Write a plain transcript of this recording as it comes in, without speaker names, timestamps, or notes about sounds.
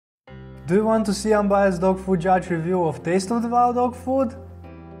Do you want to see unbiased dog food judge review of Taste of the Wild dog food?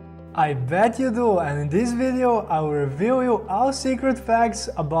 I bet you do, and in this video I will reveal you all secret facts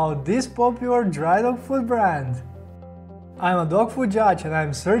about this popular dry dog food brand. I'm a dog food judge and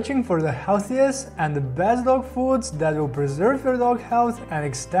I'm searching for the healthiest and the best dog foods that will preserve your dog health and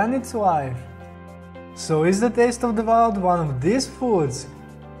extend its life. So is the Taste of the Wild one of these foods?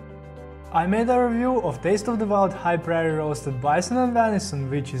 I made a review of Taste of the Wild High Prairie Roasted Bison and Venison,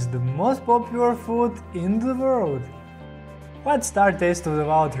 which is the most popular food in the world. Let's start Taste of the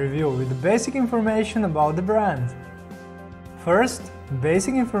Wild review with the basic information about the brand. First,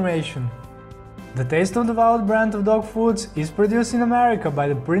 basic information. The Taste of the Wild brand of dog foods is produced in America by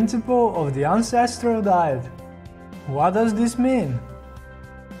the principle of the ancestral diet. What does this mean?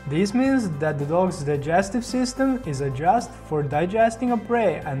 This means that the dog's digestive system is adjusted for digesting a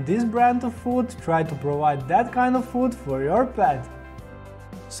prey, and this brand of food tries to provide that kind of food for your pet.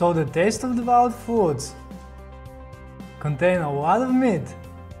 So the Taste of the Wild foods contain a lot of meat,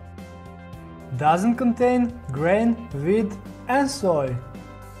 doesn't contain grain, wheat and soy,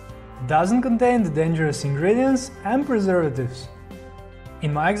 doesn't contain the dangerous ingredients and preservatives.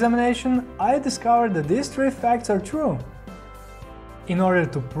 In my examination, I discovered that these three facts are true. In order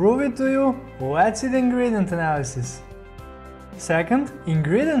to prove it to you, let's see the ingredient analysis. Second,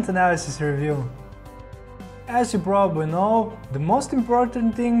 ingredient analysis review. As you probably know, the most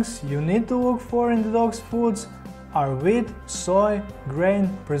important things you need to look for in the dog's foods are wheat, soy,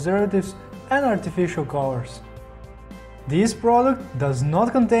 grain, preservatives and artificial colors. This product does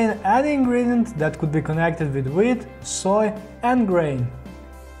not contain any ingredient that could be connected with wheat, soy and grain.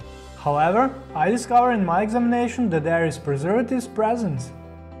 However, I discovered in my examination that there is preservatives present.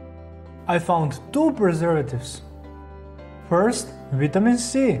 I found two preservatives. First, vitamin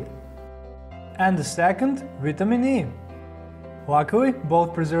C, and the second, vitamin E. Luckily,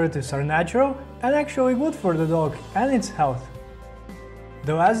 both preservatives are natural and actually good for the dog and its health.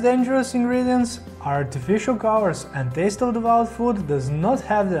 The less dangerous ingredients are artificial colors, and Taste of the Wild food does not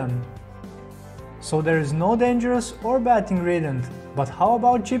have them. So there is no dangerous or bad ingredient, but how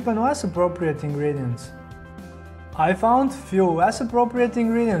about cheap and less appropriate ingredients? I found few less appropriate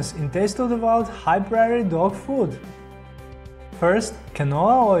ingredients in Taste of the Wild High Prairie dog food. First,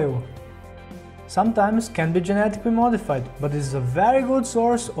 canola oil. Sometimes can be genetically modified, but it is a very good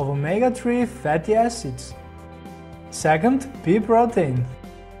source of omega-3 fatty acids. Second, pea protein.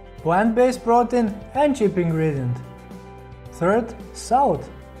 Plant-based protein and cheap ingredient. Third, salt.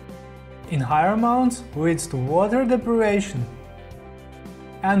 In higher amounts leads to water deprivation.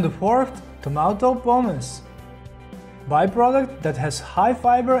 And the fourth, tomato pomace. Byproduct that has high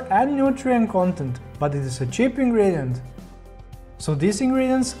fiber and nutrient content, but it is a cheap ingredient. So these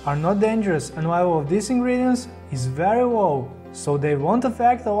ingredients are not dangerous, and level of these ingredients is very low, so they won't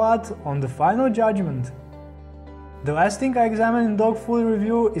affect a lot on the final judgment. The last thing I examined in dog food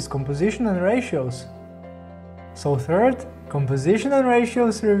review is composition and ratios. So third, composition and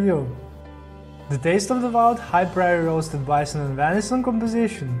ratios review. The Taste of the Wild High Prairie Roasted Bison and Venison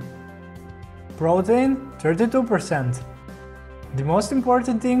composition. Protein 32%. The most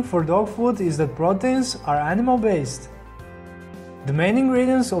important thing for dog food is that proteins are animal-based. The main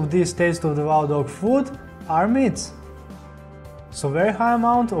ingredients of this Taste of the Wild dog food are meats. So very high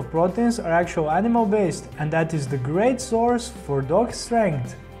amount of proteins are actual animal-based, and that is the great source for dog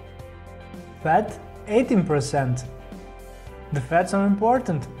strength. Fat 18%. The fats are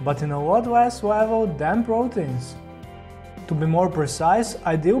important, but in a lot less level than proteins. To be more precise,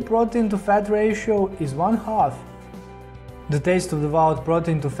 ideal protein to fat ratio is 1/2. The Taste of the Wild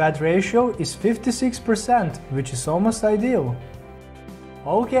protein to fat ratio is 56%, which is almost ideal.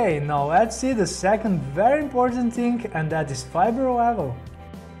 Okay, now let's see the second very important thing, and that is fiber level.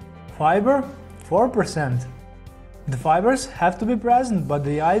 Fiber 4%. The fibers have to be present, but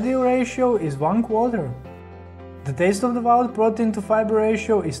the ideal ratio is 1/4. The Taste of the Wild protein to fiber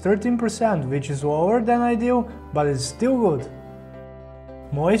ratio is 13%, which is lower than ideal, but is still good.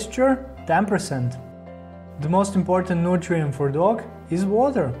 Moisture 10%. The most important nutrient for dog is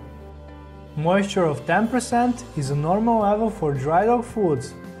water. Moisture of 10% is a normal level for dry dog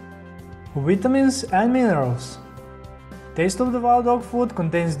foods. Vitamins and minerals. Taste of the Wild dog food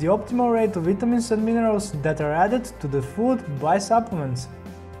contains the optimal rate of vitamins and minerals that are added to the food by supplements.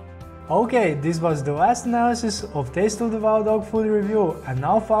 Okay, this was the last analysis of Taste of the Wild dog food review, and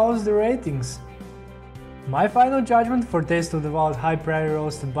now follows the ratings. My final judgment for Taste of the Wild High Prairie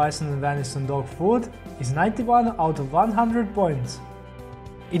Roasted Bison and Venison dog food is 91 out of 100 points.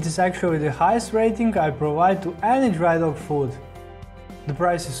 It is actually the highest rating I provide to any dry dog food. The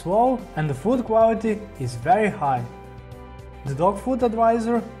price is low and the food quality is very high. The Dog Food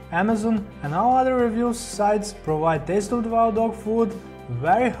Advisor, Amazon and all other review sites provide Taste of the Wild dog food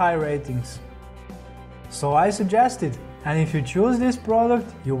very high ratings. So I suggest it, and if you choose this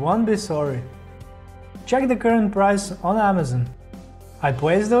product, you won't be sorry. Check the current price on Amazon. I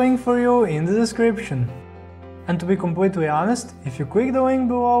place the link for you in the description. And to be completely honest, if you click the link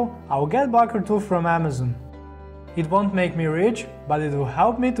below, I'll get $1 or $2 from Amazon. It won't make me rich, but it will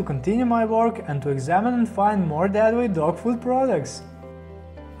help me to continue my work and to examine and find more deadly dog food products.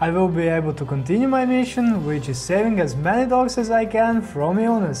 I will be able to continue my mission, which is saving as many dogs as I can from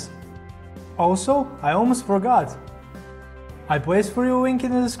illness. Also, I almost forgot. I placed for you a link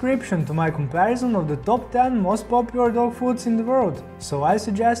in the description to my comparison of the top 10 most popular dog foods in the world, so I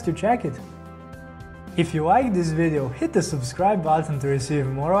suggest you check it. If you liked this video, hit the subscribe button to receive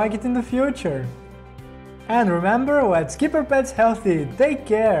more like it in the future. And remember, let's keep our pets healthy, take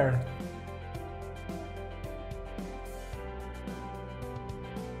care!